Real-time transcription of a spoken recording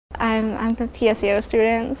I'm a PSEO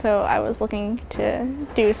student, so I was looking to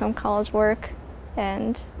do some college work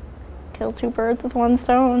and kill two birds with one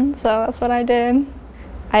stone, so that's what I did.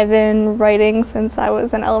 I've been writing since I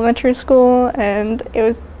was in elementary school, and it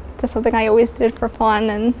was just something I always did for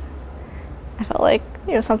fun, and I felt like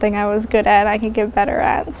it was something I was good at, I could get better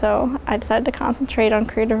at, so I decided to concentrate on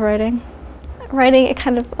creative writing. Writing, it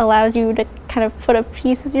kind of allows you to kind of put a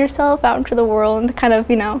piece of yourself out into the world and to kind of,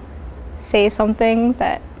 say something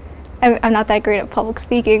that, I'm not that great at public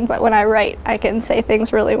speaking, but when I write, I can say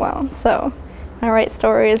things really well. So when I write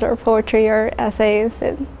stories or poetry or essays,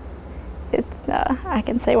 I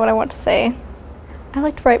can say what I want to say. I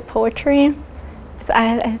like to write poetry. It's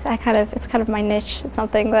kind of my niche. It's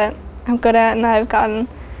something that I'm good at, and I've gotten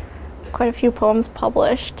quite a few poems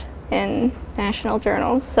published in national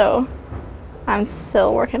journals, so I'm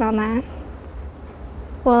still working on that.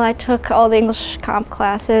 Well, I took all the English comp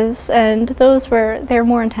classes, and they're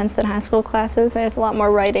more intense than high school classes. There's a lot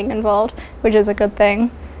more writing involved, which is a good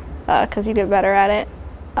thing, because you get better at it.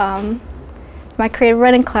 My creative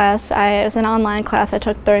writing class, it was an online class I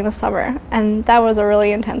took during the summer, and that was a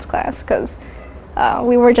really intense class, because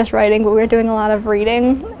we were just writing, but we were doing a lot of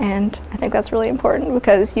reading, and I think that's really important,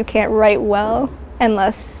 because you can't write well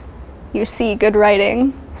unless you see good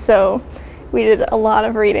writing. So we did a lot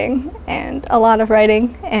of reading and a lot of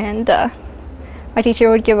writing, and my teacher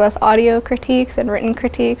would give us audio critiques and written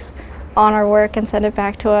critiques on our work and send it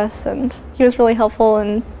back to us, and he was really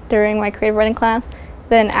helpful during my creative writing class.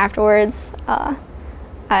 Then afterwards,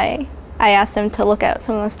 I asked him to look at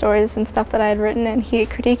some of the stories and stuff that I had written, and he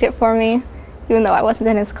critiqued it for me, even though I wasn't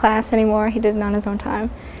in his class anymore. He did it on his own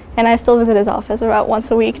time. And I still visit his office about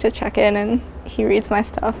once a week to check in, and he reads my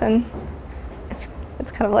stuff, and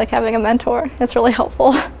it's kind of like having a mentor. It's really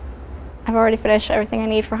helpful. I've already finished everything I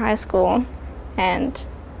need for high school, and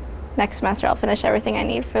next semester I'll finish everything I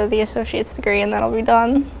need for the associate's degree, and then I'll be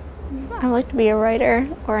done. I'd like to be a writer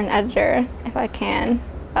or an editor if I can.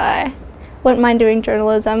 I wouldn't mind doing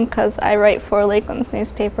journalism because I write for Lakeland's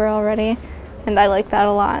newspaper already, and I like that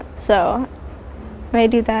a lot, so I may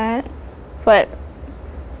do that, but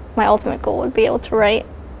my ultimate goal would be able to write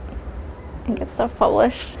and get stuff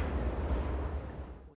published.